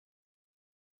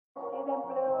and blue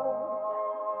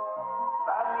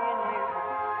for me and you.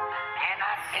 And I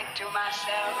think to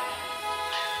myself,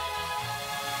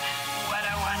 what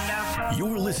a wonderful.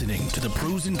 You're listening to the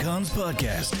Pros and Cons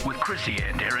podcast with Chrissie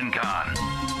and Aaron Kahans.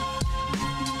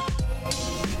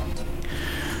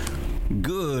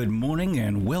 Good morning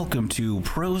and welcome to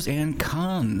Pros and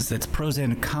Cons. That's Pros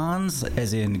and Cons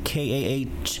as in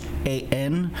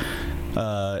Kahan.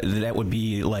 That would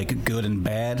be like good and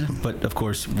bad, but of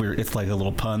course it's like a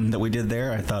little pun that we did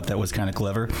there. I thought that was kind of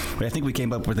clever. But I think we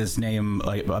came up with this name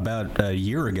like about a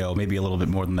year ago, maybe a little bit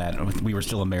more than that. We were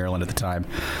still in Maryland at the time.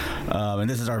 And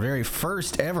this is our very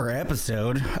first ever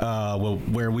episode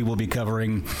where we will be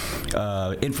covering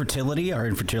infertility, our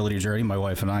infertility journey, my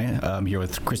wife and I. I'm here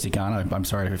with Chrissie Kahn. I'm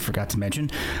sorry I forgot to mention.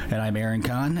 And I'm Aaron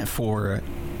Kahn for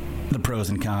the Pros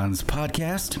and Cons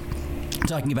podcast.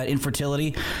 Talking about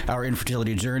infertility, our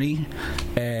infertility journey,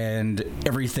 and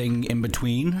everything in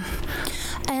between.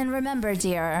 And remember,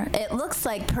 dear, it looks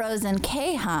like Pros and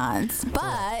Kahans,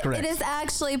 but Correct. It is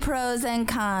actually Pros and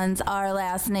Cons. Our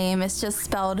last name is just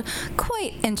spelled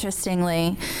quite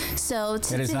interestingly. So It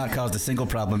has not caused a single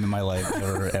problem in my life,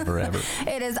 ever.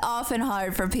 It is often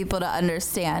hard for people to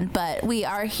understand, but we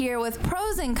are here with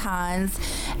Pros and Cons,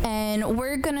 and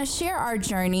we're going to share our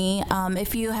journey.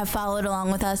 If you have followed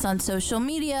along with us on social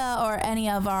media or any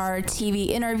of our TV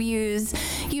interviews,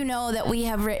 you know that we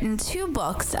have written 2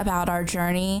 books about our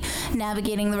journey,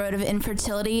 Navigating the Road of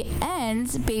Infertility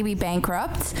and Baby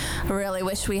Bankrupt. I really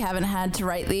wish we haven't had to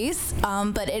write these,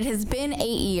 but it has been 8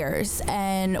 years,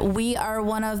 and we are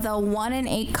one of the 1 in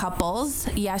 8 couples.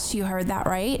 Yes, you heard that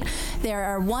right. There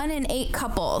are 1 in 8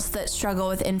 couples that struggle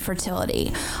with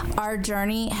infertility. Our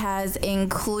journey has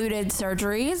included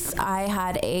surgeries. I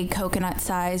had a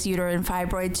coconut-sized uterine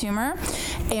fibroid tumor.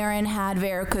 Aaron had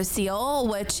varicocele,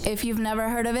 which, if you've never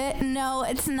heard of it, no,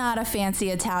 it's not a fancy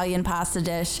Italian pasta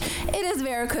dish. It is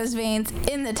varicose veins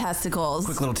in the testicles.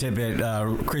 Quick little tidbit,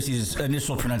 Chrissie's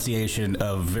initial pronunciation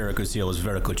of varicocele is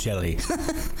varicocelli.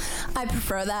 I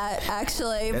prefer that,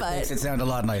 actually, It but makes it sound a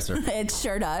lot nicer. it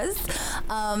sure does.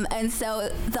 And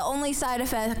so the only side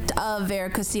effect of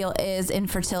varicocele is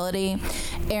infertility.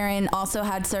 Aaron also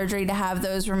had surgery to have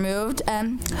those removed,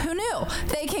 and who knew?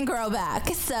 They can grow back.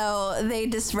 So they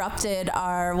disrupted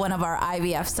one of our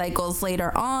IVF cycles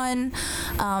later on.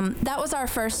 That was our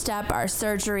first step, our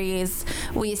surgeries.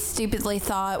 We stupidly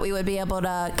thought we would be able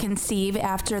to conceive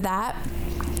after that.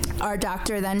 Our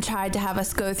doctor then tried to have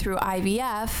us go through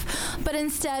IVF, but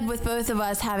instead, with both of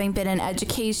us having been in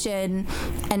education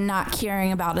and not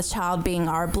caring about a child being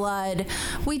our blood,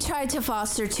 we tried to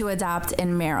foster to adopt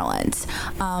in Maryland.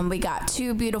 We got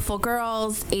 2 beautiful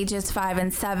girls, ages 5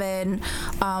 and 7,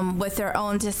 with their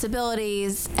own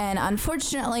disabilities, and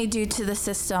unfortunately, due to the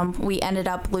system, we ended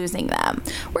up losing them.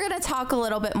 We're going to talk a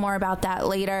little bit more about that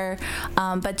later,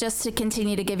 but just to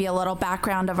continue to give you a little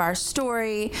background of our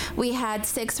story, we had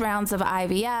 6 rounds of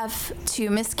IVF, 2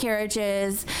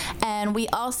 miscarriages, and we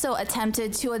also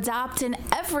attempted to adopt in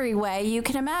every way you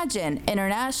can imagine,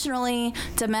 internationally,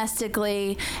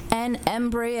 domestically, and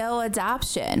embryo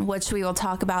adoption, which we will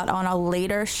talk about on a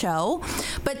later show.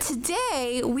 But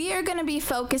today, we are going to be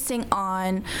focusing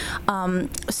on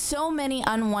so many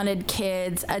unwanted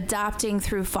kids adopting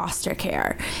through foster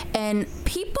care. And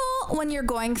people, when you're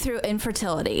going through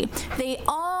infertility, they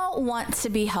all want to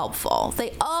be helpful.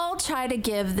 They all try to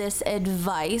give this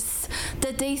advice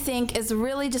that they think is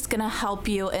really just going to help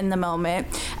you in the moment.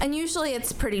 And usually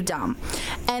it's pretty dumb.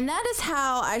 And that is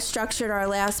how I structured our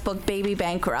last book, Baby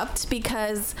Bankrupt,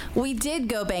 because we did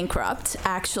go bankrupt,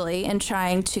 actually, in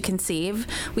trying to conceive.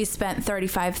 We spent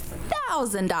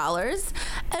 $35,000.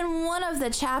 And one of the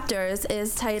chapters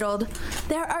is titled,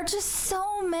 There Are Just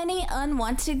So Many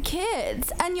Unwanted Kids.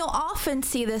 And you'll often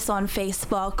see this on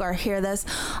Facebook or hear this,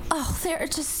 oh, there are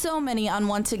just so many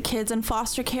unwanted kids in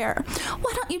foster care.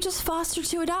 Why don't you just foster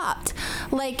to adopt?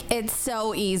 Like, it's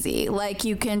so easy. Like,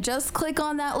 you can just click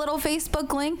on that little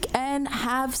Facebook link and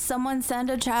have someone send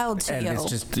a child to you. And it's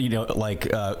just,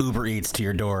 like Uber Eats to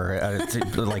your door. It's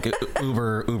like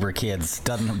Uber Kids.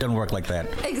 Doesn't work like that.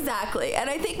 Exactly. And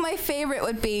I think my favorite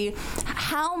would be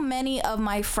how many of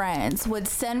my friends would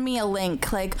send me a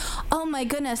link like, oh my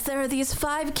goodness, there are these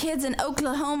 5 kids in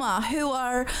Oklahoma who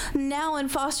are now in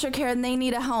foster care and they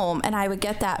need a home. And I would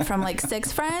get that from like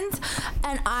 6 friends.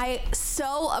 And I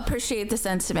so appreciate the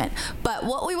sentiment. But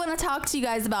what we want to talk to you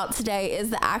guys about today is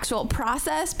the actual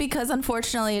process, because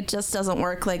unfortunately it just doesn't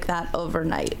work like that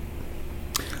overnight.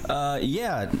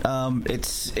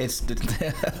 It's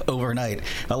overnight.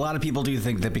 A lot of people do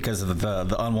think that because of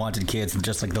the unwanted kids and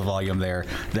just like the volume there,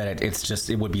 that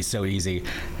it would be so easy.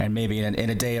 And maybe in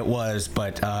a day it was,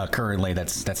 but currently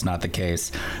that's not the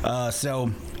case.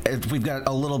 So we've got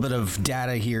a little bit of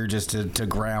data here just to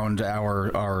ground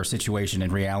our situation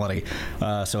in reality.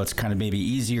 So it's kind of maybe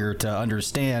easier to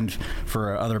understand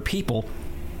for other people.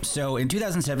 So in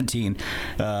 2017,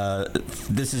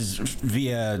 this is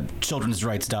via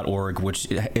childrensrights.org, which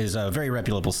is a very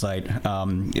reputable site.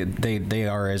 They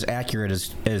are as accurate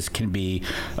as can be,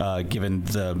 given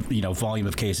the volume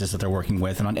of cases that they're working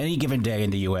with. And on any given day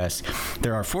in the U.S.,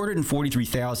 there are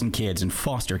 443,000 kids in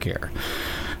foster care.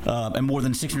 And more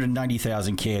than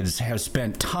 690,000 kids have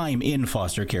spent time in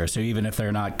foster care. So even if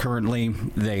they're not currently,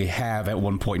 they have at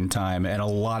one point in time. And a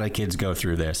lot of kids go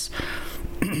through this.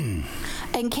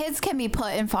 And kids can be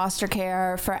put in foster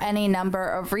care for any number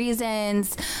of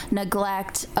reasons: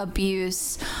 neglect,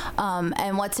 abuse,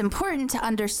 and what's important to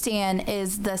understand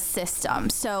is the system.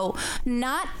 So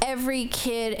not every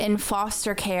kid in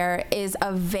foster care is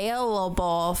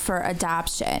available for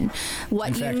adoption.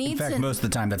 In fact, most of the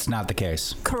time that's not the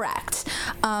case. Correct.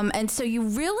 And so you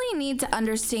really need to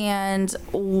understand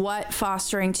what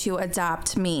fostering to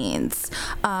adopt means.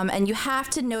 And you have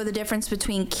to know the difference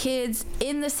between kids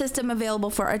in the system available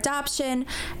for adoption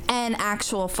and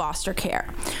actual foster care.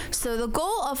 So the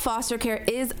goal of foster care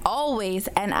is always,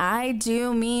 and I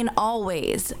do mean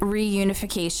always,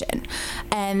 reunification.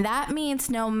 And that means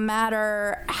no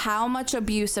matter how much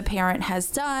abuse a parent has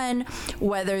done,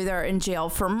 whether they're in jail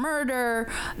for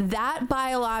murder, that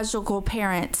biological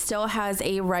parent still has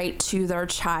a right to their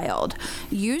child.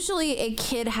 Usually a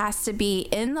kid has to be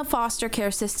in the foster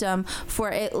care system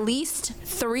for at least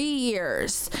 3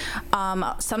 years,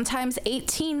 sometimes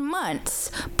 18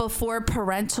 months before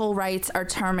parental rights are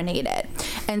terminated.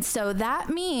 And so that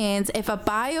means if a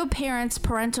bio parent's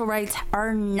parental rights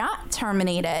are not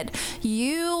terminated,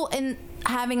 you and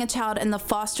having a child in the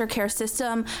foster care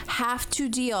system have to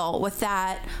deal with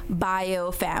that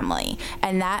bio family.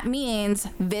 And that means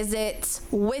visits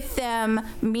with them,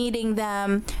 meeting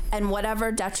them, and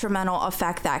whatever detrimental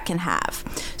effect that can have.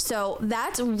 So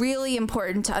that's really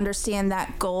important to understand.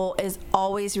 That goal is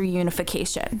always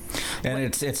reunification. And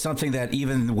it's something that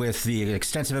even with the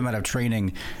extensive amount of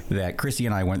training that Chrissie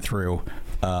and I went through,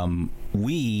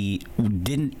 we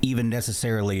didn't even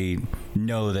necessarily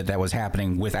know that was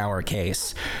happening with our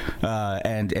case,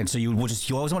 and so you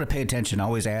always want to pay attention.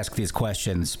 Always ask these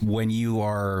questions when you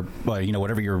are,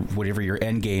 whatever your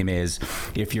end game is.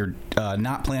 If you're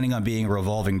not planning on being a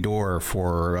revolving door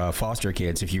for foster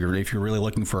kids, if you're really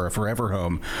looking for a forever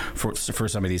home for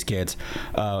some of these kids,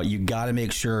 you got to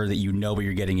make sure that you know what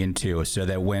you're getting into, so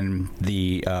that when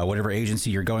the whatever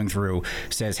agency you're going through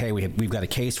says, "Hey, we've got a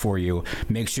case for you,"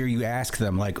 make sure you ask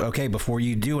them, like, okay, before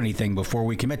you do anything, before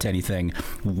we commit to anything,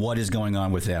 what is going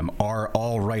on with them? Are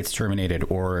all rights terminated,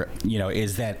 or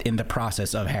is that in the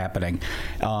process of happening?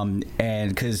 And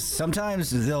because sometimes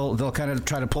they'll kind of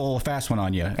try to pull a fast one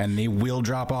on you, and they will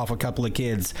drop off a couple of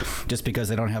kids just because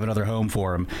they don't have another home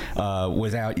for them,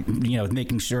 without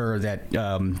making sure that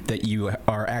that you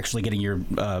are actually getting your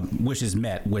wishes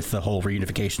met with the whole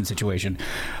reunification situation.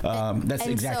 That's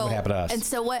exactly what happened to us. And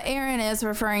so what Aaron is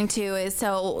referring to is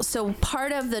so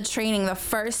part of the training, the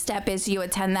first step is you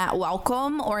attend that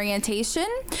welcome orientation.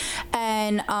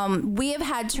 And we have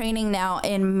had training now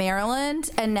in Maryland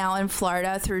and now in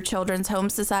Florida through Children's Home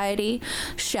Society.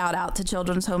 Shout out to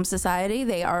Children's Home Society.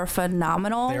 They are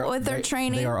phenomenal with their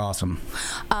training. They are awesome.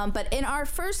 But in our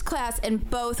first class, in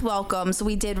both welcomes,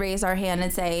 we did raise our hand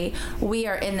and say, we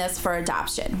are in this for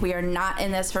adoption. We are not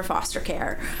in this for foster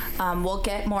care. We'll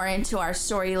get more into our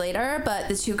story later, but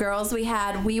the two girls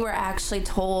we were actually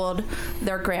told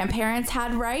their grandparents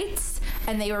had rights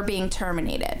and they were being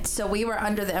terminated. So we were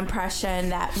under the impression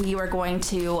that we were going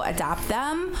to adopt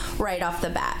them right off the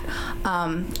bat.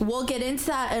 We'll get into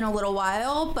that in a little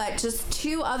while, but just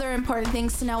two other important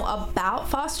things to know about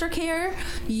foster care.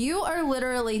 You are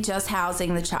literally just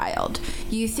housing the child.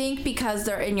 You think because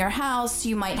they're in your house,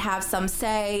 you might have some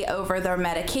say over their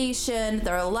medication,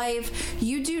 their life.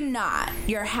 You do not.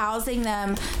 You're housing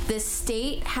them. The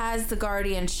state has the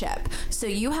guardianship. So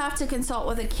you have to consult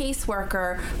with a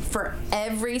caseworker for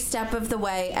every step of the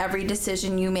way, every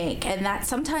decision you make. And that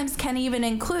sometimes can even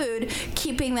include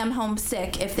keeping them home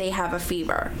sick if they have a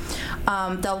fever.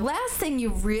 The last thing you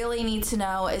really need to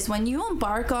know is when you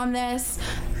embark on this,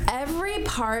 every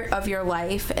part of your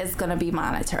life is going to be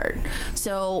monitored.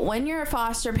 So when you're a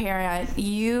foster parent,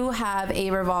 you have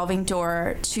a revolving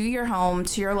door to your home,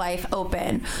 to your life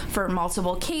open for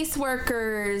multiple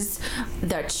caseworkers,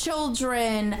 the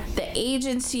children, the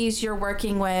agencies you're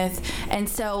working with. And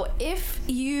so if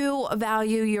you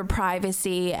value your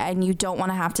privacy and you don't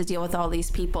want to have to deal with all these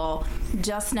people,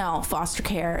 just know foster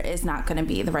care is not going to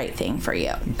be the right thing for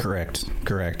you.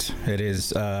 Correct. It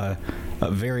is a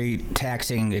very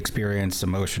taxing experience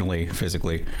emotionally,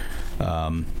 physically,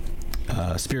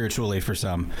 spiritually for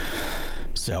some.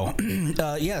 So,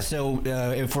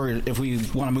 if we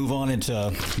want to move on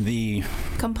into the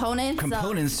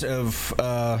components of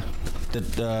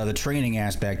the training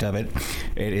aspect of it,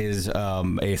 it is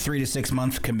a 3 to 6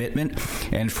 month commitment,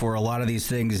 and for a lot of these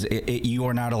things, you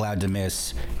are not allowed to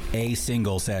miss a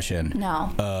single session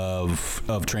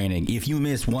of training. If you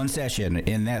miss one session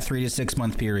in that 3 to 6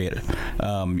 month period,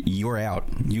 you're out.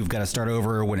 You've got to start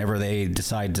over whenever they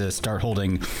decide to start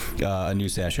holding a new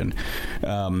session.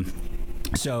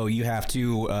 So you have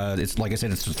to, it's like I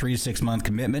said, it's a 3 to 6 month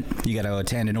commitment. You got to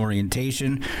attend an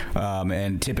orientation.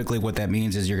 And typically what that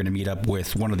means is you're going to meet up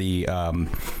with one of the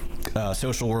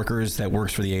social workers that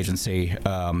works for the agency,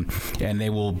 and they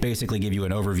will basically give you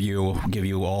an overview, give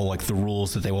you all like the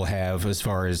rules that they will have as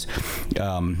far as,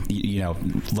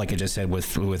 like I just said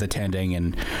with attending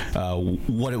and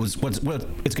what it's going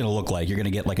to look like. You're going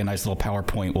to get like a nice little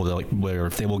PowerPoint where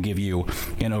they will give you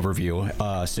an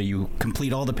overview. So you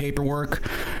complete all the paperwork,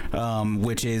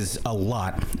 which is a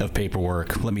lot of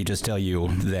paperwork. Let me just tell you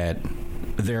that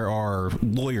there are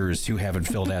lawyers who haven't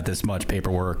filled out this much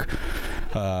paperwork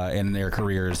in their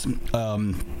careers.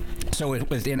 So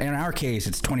in our case,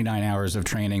 it's 29 hours of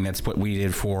training. That's what we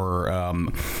did for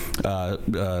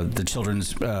the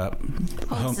Children's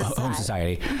Home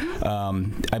Society.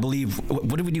 I believe,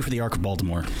 what did we do for the Arc of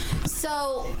Baltimore?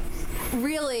 So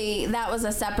really, that was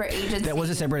a separate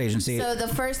agency. So the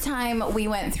first time we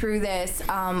went through this,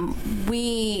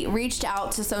 we reached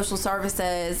out to social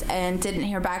services and didn't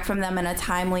hear back from them in a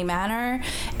timely manner.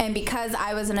 And because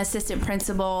I was an assistant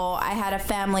principal, I had a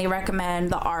family recommend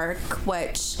the ARC,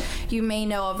 which you may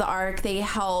know of the ARC. They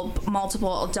help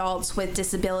multiple adults with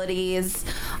disabilities,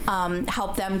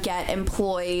 help them get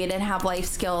employed and have life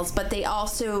skills. But they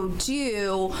also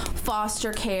do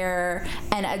foster care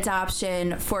and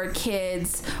adoption for kids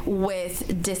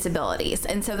with disabilities.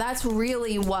 And so that's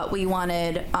really what we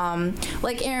wanted.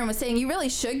 Like Aaron was saying, you really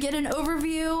should get an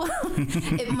overview.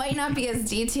 It might not be as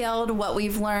detailed. What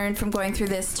we've learned from going through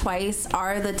this twice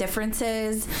are the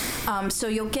differences. So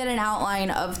you'll get an outline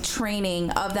of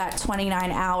training of that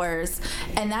 29 hours.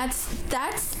 And that's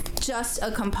just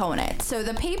a component. So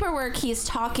the paperwork he's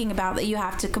talking about that you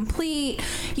have to complete,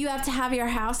 you have to have your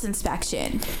house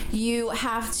inspection. You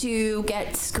have to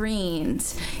get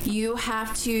screened. You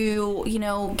have to,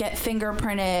 get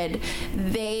fingerprinted.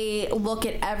 They look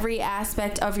at every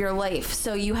aspect of your life.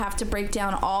 So you have to break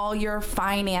down all your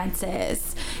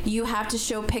finances. You have to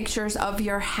show pictures of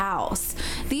your house.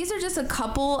 These are just a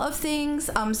couple of things.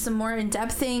 Some more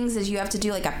in-depth things is you have to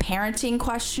do like a parenting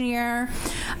questionnaire.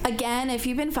 Again, if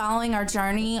you've been following our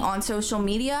journey on social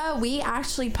media, we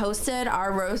actually posted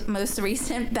our most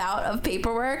recent bout of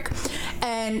paperwork,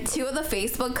 and 2 of the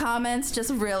Facebook comments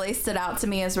just really stood out to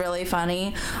me as really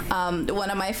funny. One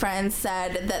of my friends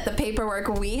said that the paperwork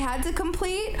we had to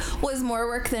complete was more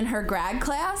work than her grad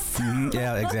class.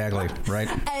 Yeah, exactly. Right.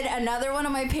 And another one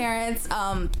of my parents,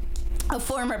 a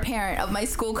former parent of my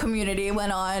school community,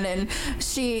 went on and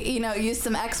she, used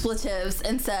some expletives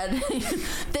and said,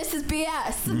 "This is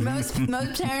BS.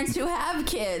 Most parents who have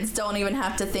kids don't even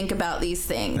have to think about these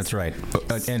things." That's right,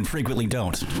 and frequently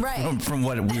don't. Right. From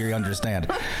what we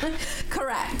understand.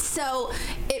 Correct. So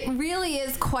it really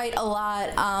is quite a lot.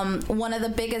 One of the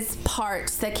biggest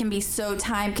parts that can be so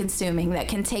time-consuming, that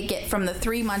can take it from the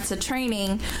 3 months of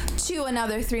training to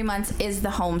another 3 months, is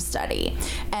the home study.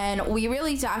 And we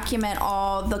really document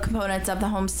all the components of the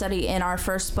home study in our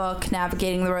first book,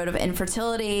 Navigating the Road of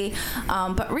Infertility.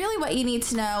 But really what you need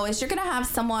to know is you're going to have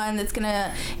someone that's going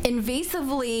to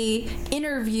invasively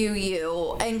interview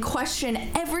you and question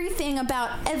everything about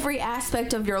every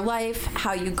aspect of your life,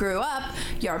 how you grew up,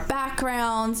 your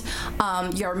background,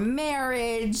 your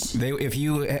marriage. If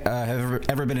you have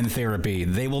ever been in therapy,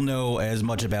 they will know as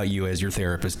much about you as your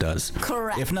therapist does.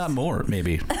 Correct. If not more,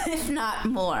 maybe. If not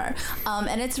more.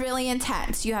 And it's really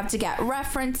intense. You have to get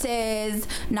references,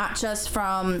 not just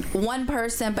from one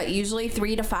person, but usually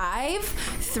 3 to 5,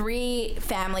 3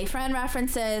 family friend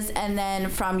references, and then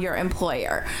from your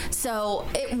employer. So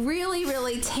it really,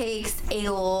 really takes a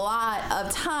lot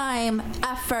of time,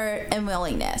 effort, and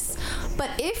willingness. But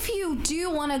if you do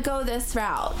want to go this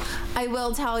route, I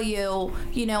will tell you,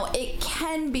 it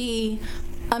can be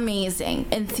amazing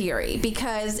in theory,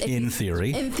 because in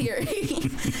theory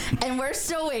and we're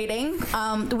still waiting.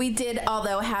 We did,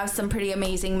 although, have some pretty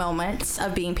amazing moments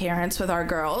of being parents with our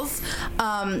girls,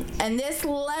 and this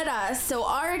led us, so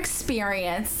our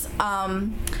experience,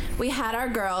 we had our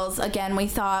girls, again, we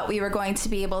thought we were going to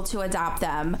be able to adopt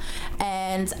them,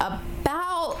 and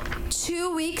about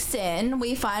 2 weeks in,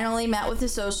 we finally met with the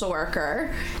social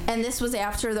worker, and this was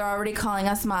after they're already calling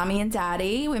us mommy and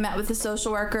daddy. We met with the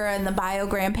social worker and the bio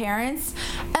grandparents,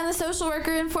 and the social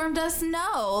worker informed us,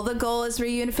 no, the goal is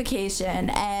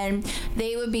reunification, and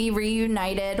they would be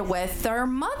reunited with their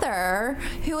mother,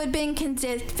 who had been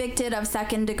convicted of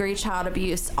second-degree child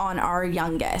abuse on our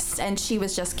youngest, and she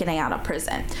was just getting out of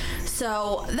prison.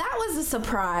 So that was a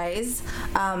surprise.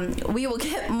 We will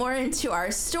get more into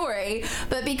our story,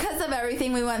 but because of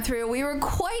everything we went through, we were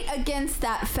quite against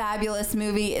that fabulous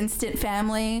movie Instant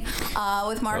Family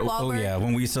with Mark Wahlberg. Oh yeah,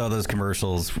 when we saw those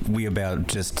commercials, we about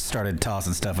just started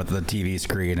tossing stuff at the TV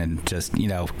screen and just,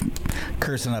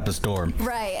 cursing up a storm.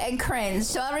 Right, and cringe.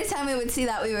 So every time we would see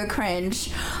that, we would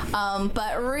cringe.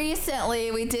 But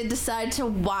recently, we did decide to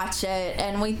watch it,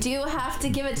 and we do have to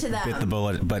give it to them. Bit the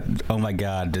bullet, but oh my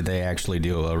God, did they actually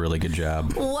do a really good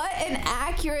job. What an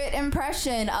accurate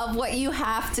impression of what you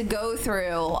have to go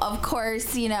through. Of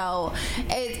course,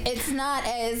 it's not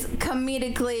as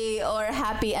comedically or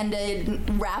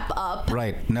happy-ended wrap-up.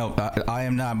 Right. No, I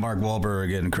am not Mark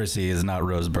Wahlberg, and Chrissie is not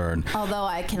Rose Byrne. Although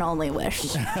I can only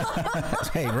wish.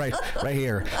 Hey, right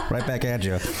here, right back at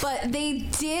you. But they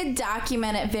did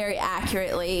document it very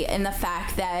accurately in the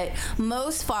fact that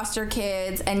most foster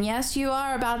kids, and yes, you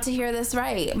are about to hear this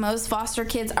right, most foster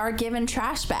kids are given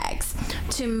trash bags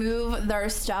to move their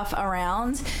stuff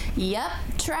around. Yep,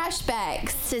 trash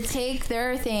bags to take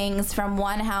their things from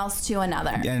one house to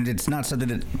another. And it's not something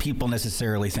that people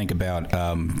necessarily think about.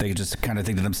 They just kind of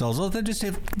think to themselves, oh, they just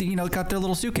have, got their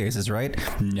little suitcases, right?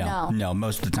 No.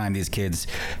 Most of the time, these kids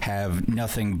have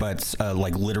nothing but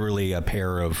literally a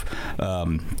pair of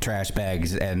trash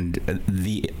bags and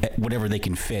whatever they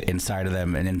can fit inside of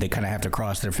them, and then they kind of have to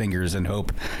cross their fingers and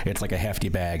hope it's like a hefty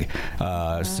bag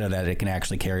so that it can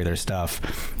actually carry their stuff.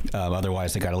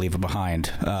 Otherwise, they got to leave it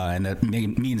behind, and that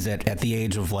means that at the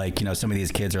age of some of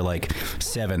these kids are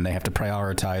 7, they have to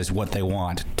prioritize what they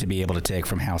want to be able to take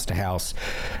from house to house,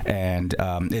 and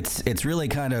it's really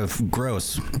kind of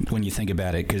gross when you think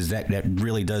about it, because that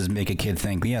really does make a kid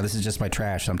think, yeah, this is just my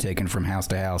trash I'm taking from house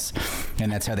to house,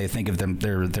 and that's how they think of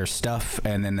their stuff,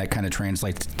 and then that kind of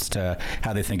translates to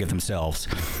how they think of themselves.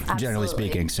 Absolutely. Generally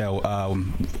speaking. So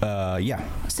yeah.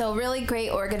 So really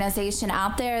great organization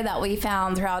out there that we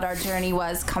found throughout our journey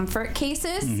was Comfort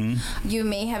Cases. Mm-hmm. You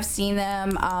may have seen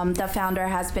them. The founder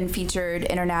has been featured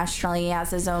internationally. He has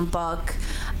his own book.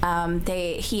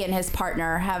 He and his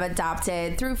partner have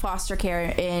adopted through foster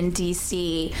care in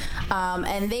DC,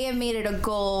 and they have made it a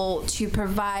goal to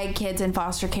provide kids in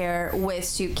foster care with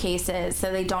suitcases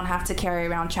so they don't have to carry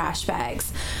around trash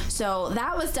bags. So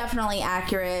that was definitely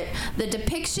accurate. The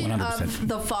depiction 100%. Of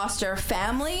the foster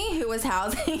family who was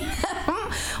housing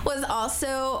them was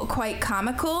also quite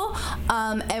comical.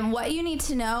 And what you need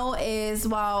to know is,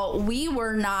 while we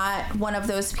were not one of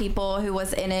those people who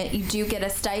was in it, you do get a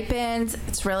stipend.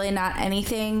 It's really not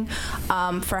anything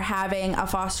for having a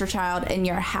foster child in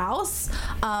your house.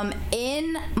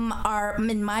 In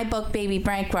my book, Baby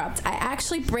Bankrupt, I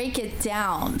actually break it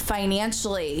down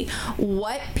financially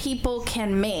what people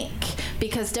can make,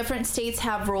 because different states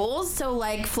have rules. So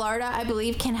like Florida, I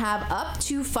believe, can have up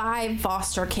to 5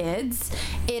 foster kids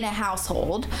in a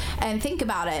household. And think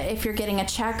about it, if you're getting a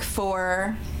check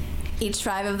for each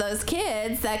 5 of those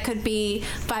kids, that could be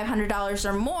 $500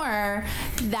 or more.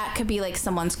 That could be like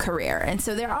someone's career. And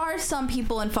so there are some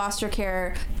people in foster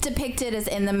care depicted as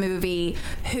in the movie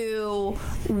who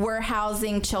were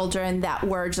housing children that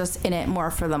were just in it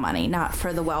more for the money, not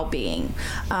for the well-being.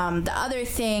 The other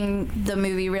thing the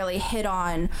movie really hit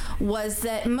on was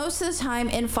that most of the time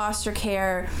in foster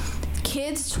care,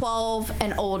 kids 12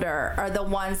 and older are the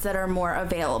ones that are more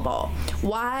available.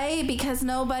 Why? Because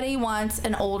nobody wants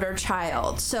an older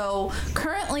child. So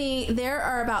currently there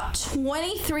are about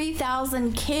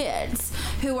 23,000 kids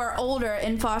who are older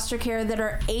in foster care that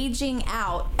are aging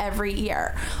out every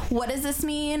year. What does this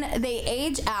mean? They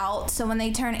age out, so when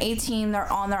they turn 18, they're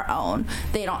on their own.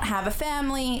 They don't have a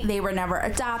family, they were never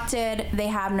adopted, they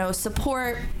have no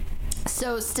support.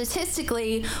 So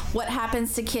statistically, what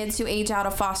happens to kids who age out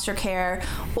of foster care,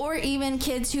 or even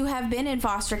kids who have been in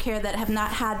foster care that have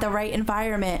not had the right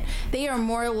environment, they are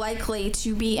more likely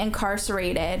to be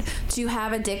incarcerated, to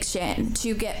have addiction,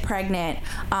 to get pregnant,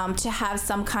 to have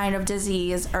some kind of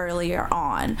disease earlier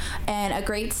on. And a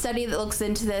great study that looks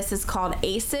into this is called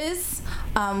ACEs.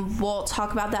 We'll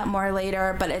talk about that more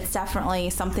later, but it's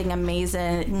definitely something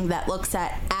amazing that looks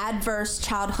at adverse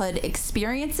childhood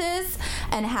experiences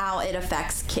and how it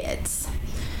affects kids.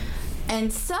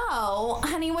 And so,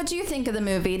 honey, what do you think of the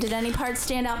movie? Did any parts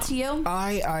stand out to you?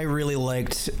 I really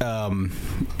liked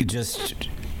just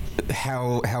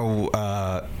how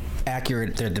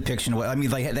accurate the depiction was. I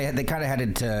mean, like they kind of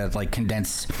had to like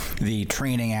condense the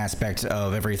training aspect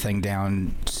of everything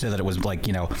down so that it was like,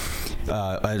 you know,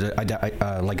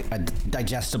 like a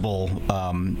digestible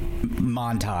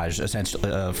montage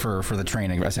essentially for the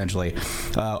training essentially.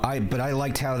 But I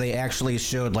liked how they actually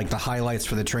showed like the highlights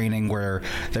for the training where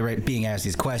they're being asked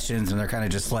these questions and they're kind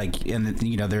of just like, and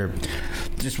you know, they're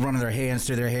just running their hands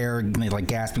through their hair and they like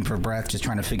gasping for breath, just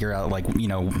trying to figure out like, you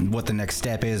know, what the next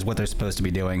step is, what they're supposed to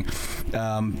be doing.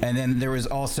 And then there was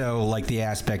also like the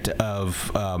aspect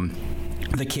of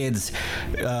the kids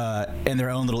and their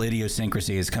own little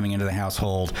idiosyncrasies coming into the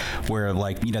household where,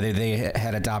 like, you know, they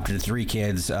had adopted 3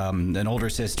 kids, an older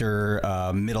sister,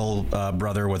 middle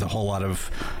brother with a whole lot of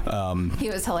he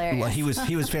was hilarious.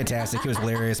 He was fantastic. He was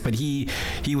hilarious, but he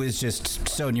was just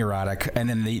so neurotic. And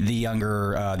then the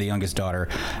youngest daughter.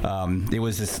 It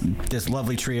was this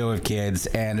lovely trio of kids,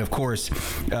 and of course,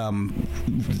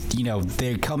 you know,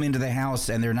 they come into the house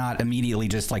and they're not immediately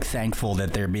just like thankful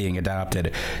that they're being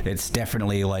adopted. It's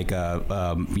definitely like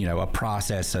a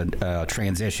process, a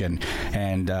transition,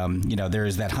 and you know,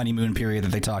 there's that honeymoon period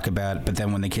that they talk about. But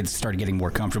then when the kids start getting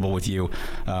more comfortable with you,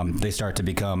 they start to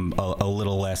become a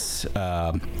little less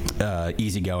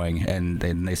easygoing, and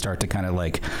they start to kind of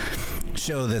like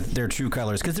show that their true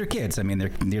colors, because they're kids. I mean, they're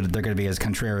going to be as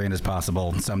contrarian as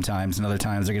possible sometimes, and other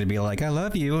times they're going to be like, "I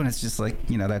love you," and it's just like,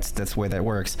 you know, that's the way that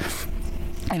works.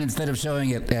 And instead of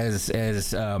showing it as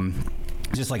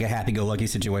just like a happy-go-lucky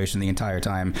situation the entire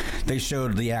time, they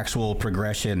showed the actual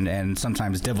progression and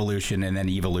sometimes devolution and then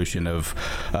evolution of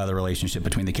the relationship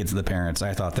between the kids and the parents.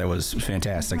 I thought that was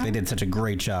fantastic. Mm-hmm. They did such a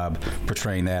great job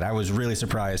portraying that. I was really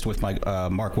surprised with my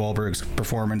Mark Wahlberg's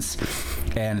performance,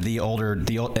 and the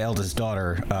eldest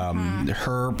daughter.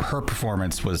 Her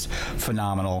performance was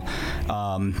phenomenal.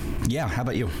 Yeah, how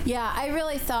about you? Yeah, I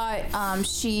really thought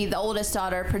the oldest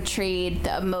daughter, portrayed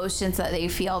the emotions that they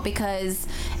feel, because,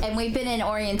 and we've been in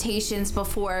orientations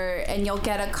before, and you'll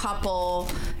get a couple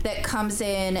that comes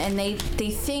in and they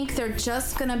think they're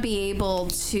just gonna be able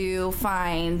to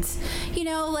find, you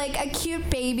know, like a cute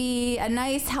baby, a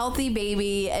nice healthy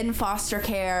baby in foster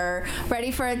care, ready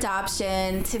for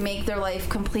adoption to make their life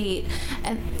complete,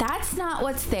 and that's not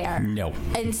what's there. No.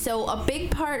 And so a big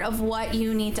part of what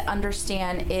you need to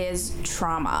understand is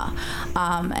trauma,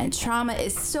 and trauma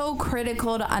is so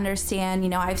critical to understand.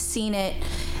 You know, I've seen it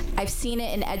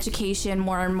in education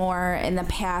more and more in the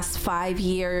past 5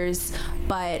 years,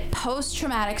 but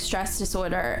post-traumatic stress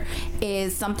disorder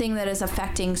is something that is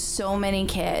affecting so many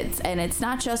kids, and it's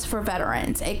not just for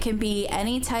veterans. It can be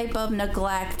any type of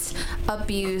neglect,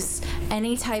 abuse,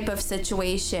 any type of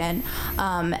situation,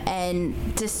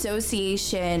 and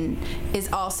dissociation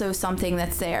is also something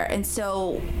that's there. And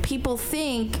so people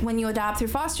think when you adopt through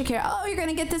foster care, oh, you're going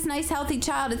to get this nice healthy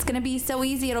child, it's going to be so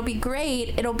easy, it'll be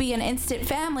great, it'll be an instant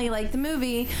family like the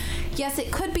movie. Yes,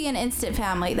 it could be an instant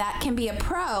family. That can be a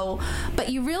pro, but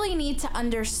you really need to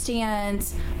understand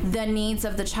the needs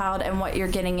of the child and what you're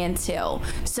getting into.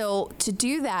 So to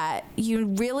do that, you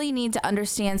really need to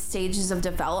understand stages of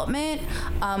development.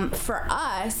 For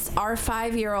us, our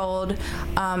 5-year-old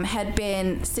had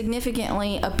been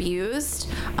significantly abused.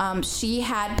 She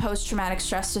had post-traumatic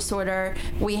stress disorder.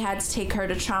 We had to take her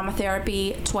to trauma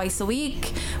therapy twice a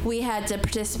week. We had to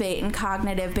participate in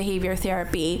cognitive behavior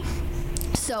therapy.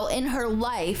 So in her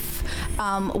life,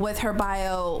 with her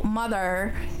bio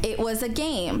mother, it was a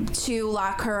game to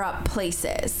lock her up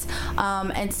places.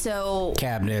 And so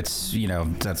cabinets,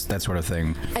 that sort of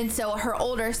thing. And so her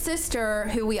older sister,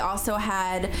 who we also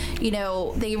had,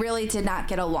 they really did not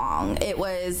get along. It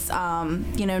was,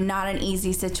 not an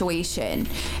easy situation.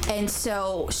 And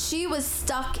so she was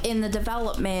stuck in the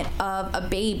development of a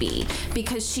baby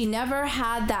because she never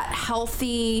had that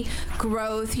healthy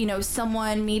growth,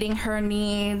 someone meeting her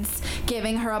needs,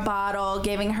 giving her a bottle,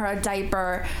 giving her a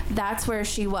diaper. That's where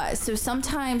she was. So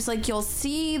sometimes, you'll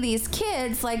see these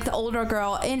kids, like the older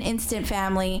girl in Instant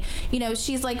Family,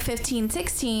 she's like 15,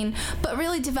 16, but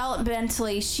really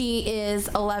developmentally, she is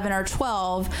 11 or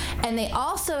 12. And they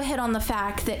also hit on the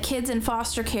fact that kids in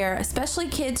foster care, especially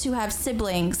kids who have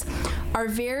siblings, are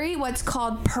very what's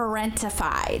called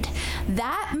parentified.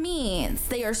 That means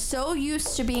they are so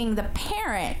used to being the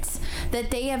parents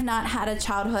that they have not had a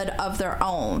childhood of their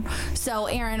own. So,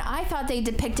 Aaron, I thought they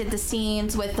depicted the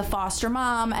scenes with the foster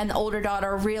mom and the older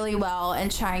daughter really well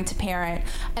and trying to parent.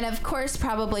 And of course,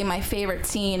 probably my favorite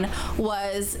scene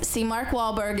was see Mark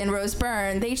Wahlberg and Rose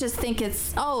Byrne. They just think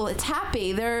it's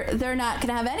happy. They're not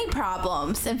gonna have any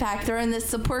problems. In fact, they're in this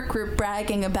support group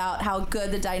bragging about how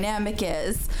good the dynamic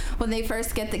is when they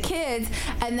first get the kids,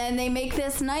 and then they make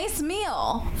this nice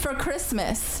meal for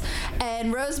Christmas.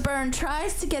 And Rose Byrne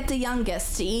tries to get the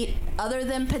youngest to eat other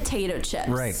than potato chips.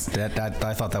 Right. That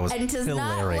I thought that was and does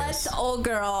hilarious. Not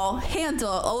let the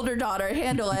older daughter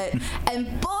handle it. And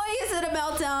boy, is it a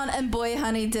meltdown, and boy,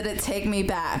 honey, did it take me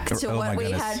back to what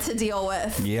we had to deal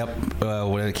with. Yep.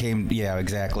 When it came, yeah,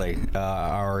 exactly.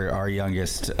 Our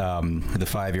youngest, the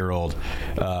 5-year-old,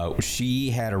 she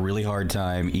had a really hard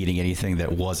time eating anything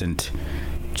that wasn't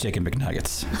chicken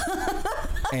McNuggets.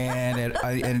 and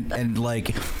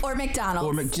or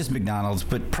McDonald's, or just McDonald's,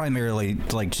 but primarily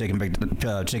chicken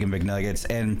McNuggets.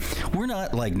 And we're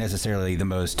not necessarily the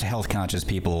most health conscious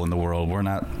people in the world. We're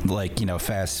not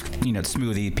fast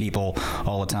smoothie people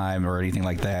all the time or anything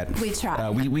like that. We try.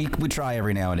 We try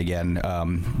every now and again,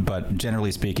 but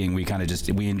generally speaking, we kind of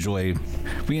we enjoy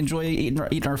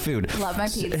eating our food. Love my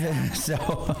pizza.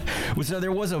 So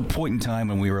there was a point in time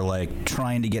when we were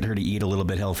trying to get her to eat a little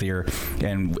bit healthier,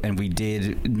 and we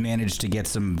did manage to get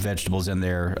some vegetables in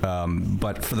there,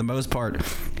 but for the most part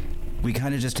we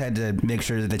kind of just had to make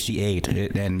sure that she ate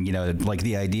it. And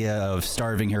the idea of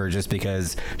starving her just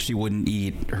because she wouldn't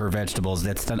eat her vegetables,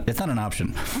 it's not an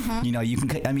option. Mm-hmm. You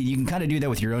can kind of do that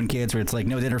with your own kids where it's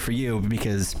no dinner for you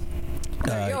because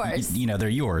they're yours. They're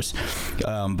yours.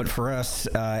 But for us,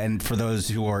 and for those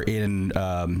who are in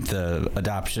the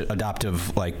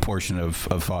adoptive portion of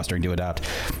fostering to adopt,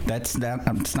 it's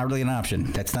not really an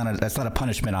option. That's not a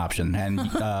punishment option.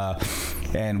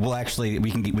 And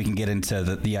we can get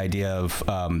into the idea of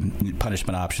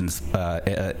punishment options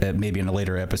maybe in a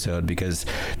later episode, because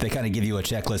they kind of give you a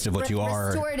checklist of what you are.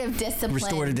 Restorative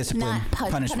discipline. Not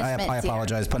punishment. I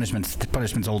apologize.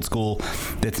 Punishment's old school.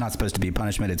 It's not supposed to be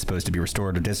punishment. It's supposed to be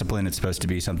restorative discipline. It's supposed to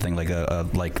be something like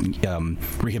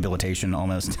rehabilitation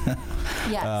almost.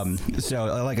 Yes. So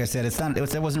like I said,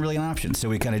 that wasn't really an option. So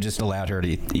we kind of just allowed her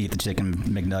to eat the chicken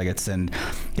McNuggets, and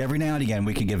every now and again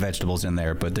we could get vegetables in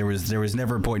there. But there was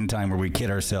never a point in time where we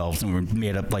kid ourselves and we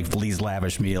made up these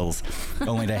lavish meals,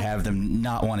 only to have them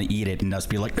not want to eat it and us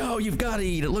be like, "No, you've got to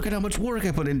eat it. Look at how much work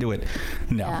I put into it."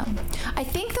 No. Yeah. I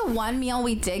think the one meal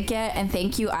we did get, and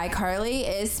thank you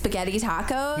iCarly, is spaghetti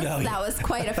tacos. Oh, yeah. That was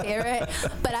quite a favorite.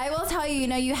 But I will tell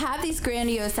you, you have these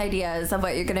grandiose ideas of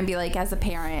what you're going to be like as a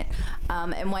parent.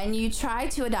 And when you try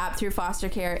to adopt through foster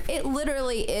care, it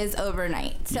literally is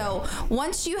overnight. So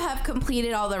once you have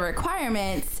completed all the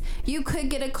requirements, you could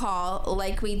get a call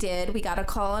like we did. We got a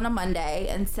call on a Monday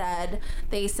and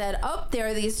they said, oh, there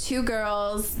are these 2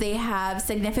 girls. They have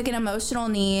significant emotional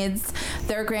needs.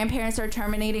 Their grandparents are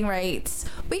terminating rights.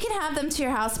 We can have them to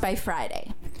your house by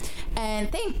Friday.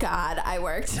 And thank God I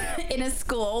worked in a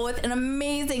school with an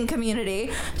amazing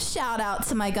community. Shout out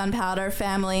to my Gunpowder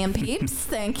family and peeps.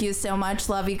 Thank you so much.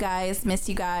 Love you guys. Miss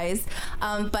you guys.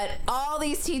 But all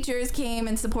these teachers came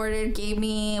and supported, gave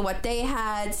me what they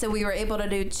had. So we were able to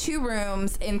do 2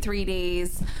 rooms in 3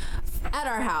 days at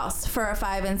our house for a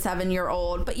 5 and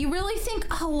 7-year-old. But you really think,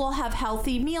 oh, we'll have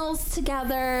healthy meals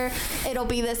together. It'll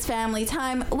be this family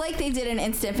time like they did in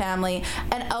Instant Family.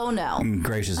 And oh no.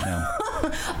 Gracious no.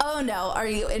 Oh no, are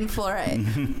you in for it?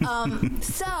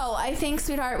 So I think,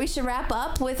 sweetheart, we should wrap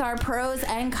up with our pros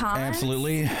and cons.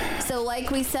 Absolutely. So like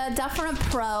we said, definite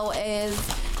pro is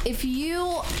if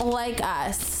you like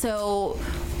us, so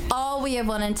all we have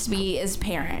wanted to be is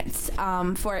parents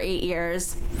for 8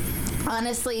 years.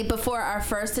 Honestly, before our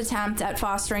first attempt at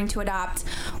fostering to adopt,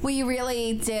 we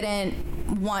really didn't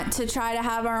want to try to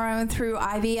have our own through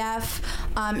IVF.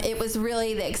 It was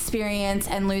really the experience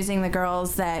and losing the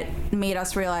girls that made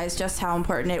us realize just how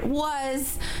important it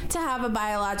was to have a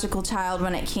biological child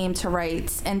when it came to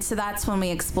rights. And so that's when we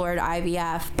explored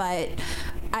IVF. But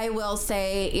I will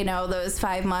say, those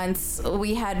 5 months,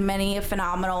 we had many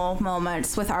phenomenal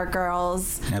moments with our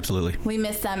girls. Absolutely. We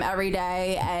miss them every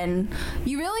day, and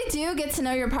you really do get to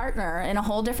know your partner in a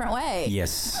whole different way.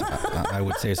 Yes, I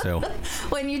would say so.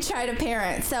 When you try to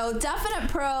parent. So definite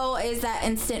pro is that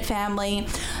instant family.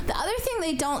 The other thing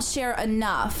they don't share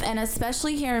enough, and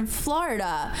especially here in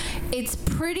Florida, it's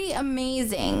pretty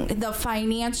amazing the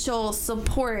financial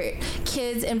support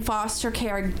kids in foster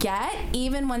care get,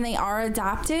 even when they are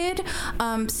adopted.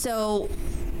 So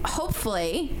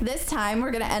hopefully this time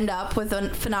we're going to end up with a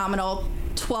phenomenal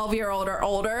 12-year-old or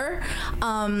older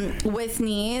with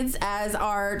needs as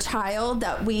our child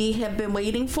that we have been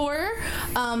waiting for.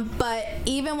 But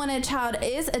even when a child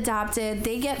is adopted,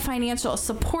 they get financial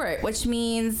support, which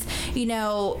means,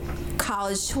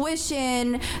 college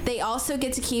tuition. They also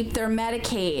get to keep their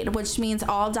Medicaid, which means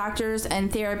all doctors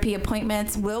and therapy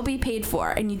appointments will be paid for.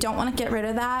 And you don't want to get rid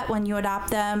of that when you adopt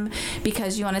them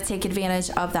because you want to take advantage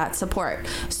of that support.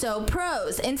 So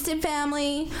pros, instant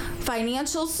family,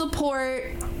 financial support,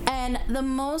 and the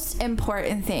most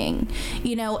important thing,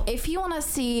 if you want to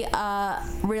see a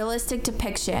realistic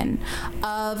depiction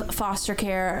of foster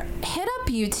care, hit up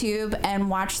YouTube and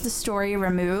watch the story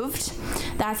Removed.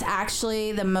 That's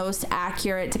actually the most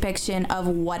accurate depiction of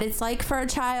what it's like for a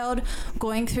child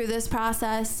going through this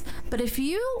process. But if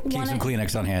you want Keep some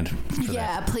Kleenex on hand for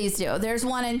that. Please do. There's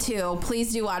 1 and 2.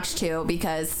 Please do watch 2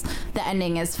 because the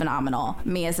ending is phenomenal.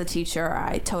 Me as a teacher,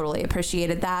 I totally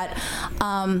appreciated that.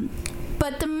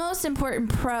 But the most important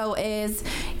pro is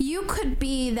you could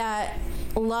be that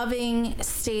loving,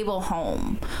 stable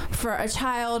home for a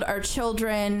child or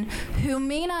children who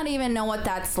may not even know what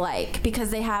that's like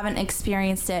because they haven't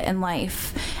experienced it in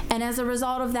life. And as a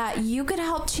result of that, you could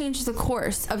help change the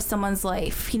course of someone's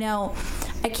life.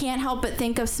 I can't help but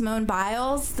think of Simone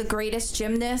Biles, the greatest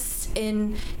gymnast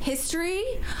in history.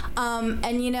 And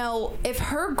if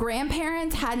her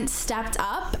grandparents hadn't stepped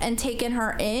up and taken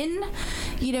her in,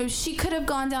 she could have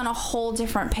gone down a whole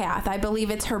different path. I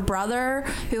believe it's her brother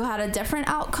who had a different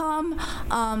outcome.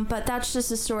 But that's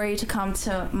just a story to come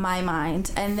to my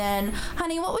mind. And then,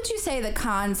 honey, what would you say the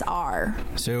cons are?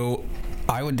 So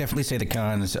I would definitely say the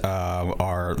cons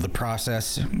are the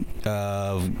process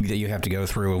that you have to go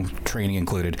through, training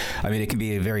included. I mean, it can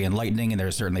be very enlightening, and there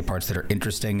are certainly parts that are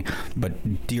interesting,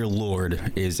 but dear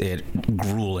Lord, is it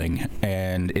grueling,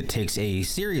 and it takes a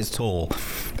serious toll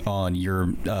on your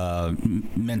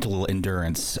mental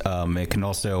endurance. It can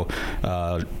also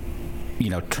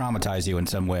traumatize you in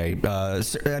some way.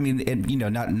 I mean,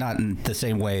 not in the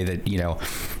same way that,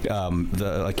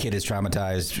 a kid is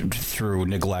traumatized through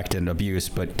neglect and abuse,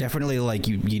 but definitely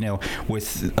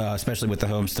with, especially with the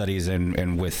home studies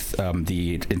and with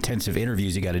the intensive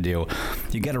interviews you got to do,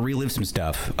 you got to relive some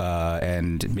stuff.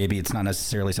 And maybe it's not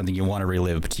necessarily something you want to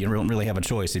relive, but you don't really have a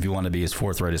choice if you want to be as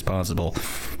forthright as possible.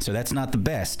 So that's not the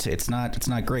best. It's not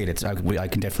great. I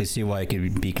can definitely see why it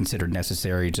could be considered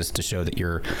necessary just to show that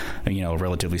you're, a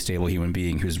relatively stable human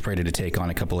being who's ready to take on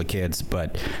a couple of kids.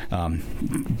 But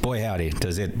boy howdy,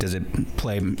 does it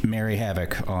play merry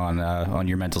havoc on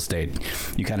your mental state.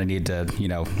 You kind of need to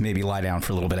maybe lie down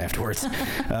for a little bit afterwards.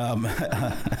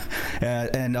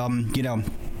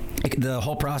 The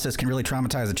whole process can really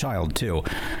traumatize a child too.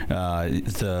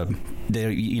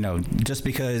 Just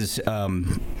because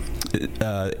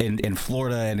in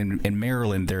Florida and in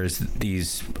Maryland, there's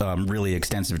these really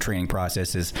extensive training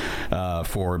processes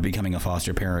for becoming a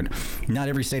foster parent. Not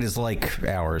every state is like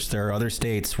ours. There are other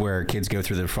states where kids go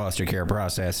through the foster care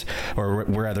process, or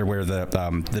rather where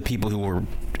the people who were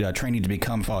training to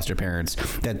become foster parents,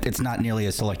 that it's not nearly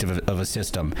as selective of a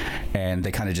system, and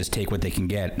they kind of just take what they can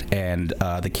get, and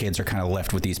the kids are kind of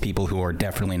left with these people who are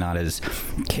definitely not as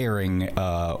caring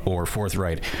or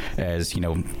forthright as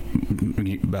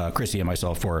Chrissie and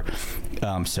myself were.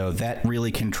 So that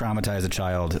really can traumatize a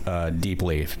child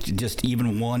deeply. Just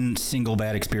even one single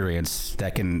bad experience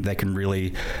that can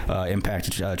really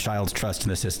impact a child's trust in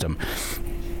the system.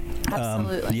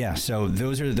 Absolutely. So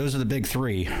those are the big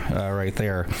 3 right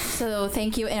there. So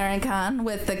thank you, Aaron Kahn,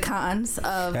 with the cons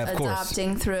of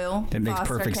adopting through it makes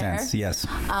foster perfect care. sense. Yes.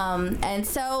 And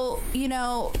so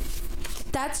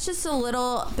that's just a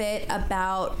little bit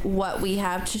about what we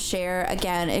have to share.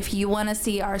 Again, if you want to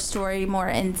see our story more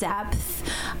in depth,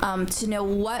 to know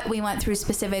what we went through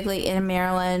specifically in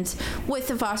Maryland with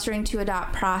the fostering to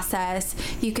adopt process,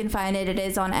 you can find it. It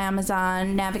is on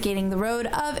Amazon, Navigating the Road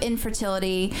of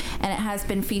Infertility, and it has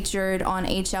been featured on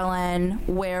HLN,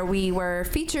 where we were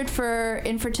featured for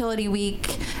Infertility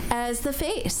Week as the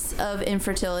face of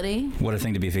infertility. What a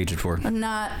thing to be featured for.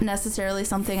 Not necessarily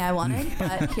something I wanted,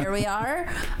 but here we are.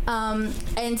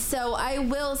 And so I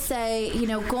will say,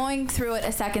 going through it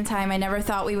a second time, I never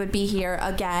thought we would be here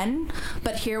again,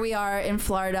 but here we are in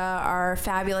Florida, our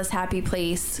fabulous, happy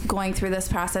place, going through this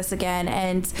process again.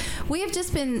 And we have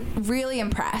just been really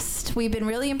impressed. We've been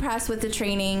really impressed with the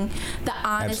training, the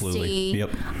honesty,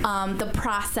 Yep. The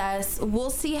process. We'll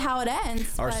see how it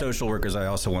ends. Our social workers, I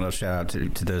also want to shout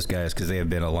out to those guys, because they have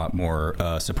been a lot more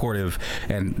supportive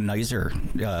and nicer,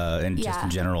 and just in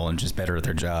general, and just better at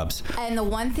their jobs. And the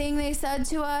one thing they said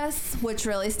to us, which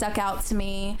really stuck out to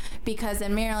me, because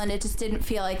in Maryland, it just didn't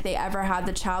feel like they ever had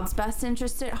the child's best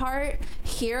interest at heart.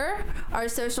 Here, our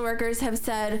social workers have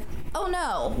said, oh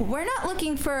no, we're not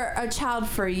looking for a child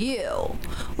for you.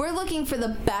 We're looking for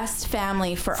the best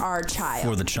family for our child.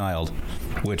 For the child,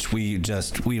 which we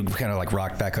kind of like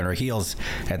rocked back on our heels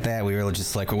at that. We were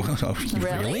just like,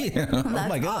 really? Oh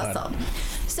my God. Awesome.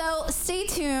 So stay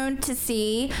tuned to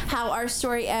see how our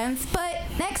story ends. But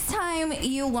next time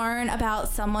you learn about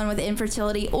someone with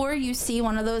infertility, or you see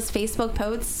one of those Facebook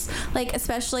posts, like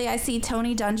especially I see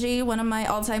Tony Dungy, one of my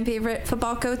all-time favorite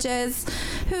football coaches,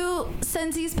 who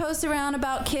sends these posts around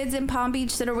about kids in Palm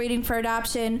Beach that are waiting for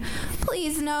adoption,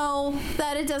 please know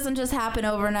that it doesn't just happen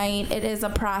overnight. It is a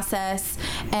process.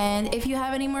 And if you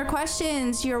have any more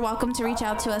questions, you're welcome to reach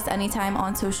out to us anytime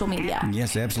on social media.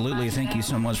 Yes, absolutely. Thank you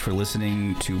so much for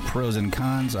listening to Pros and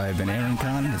Cons. I've been Aaron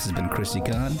Kahn. This has been Chrissie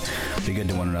Kahn. Be good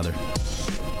to one another.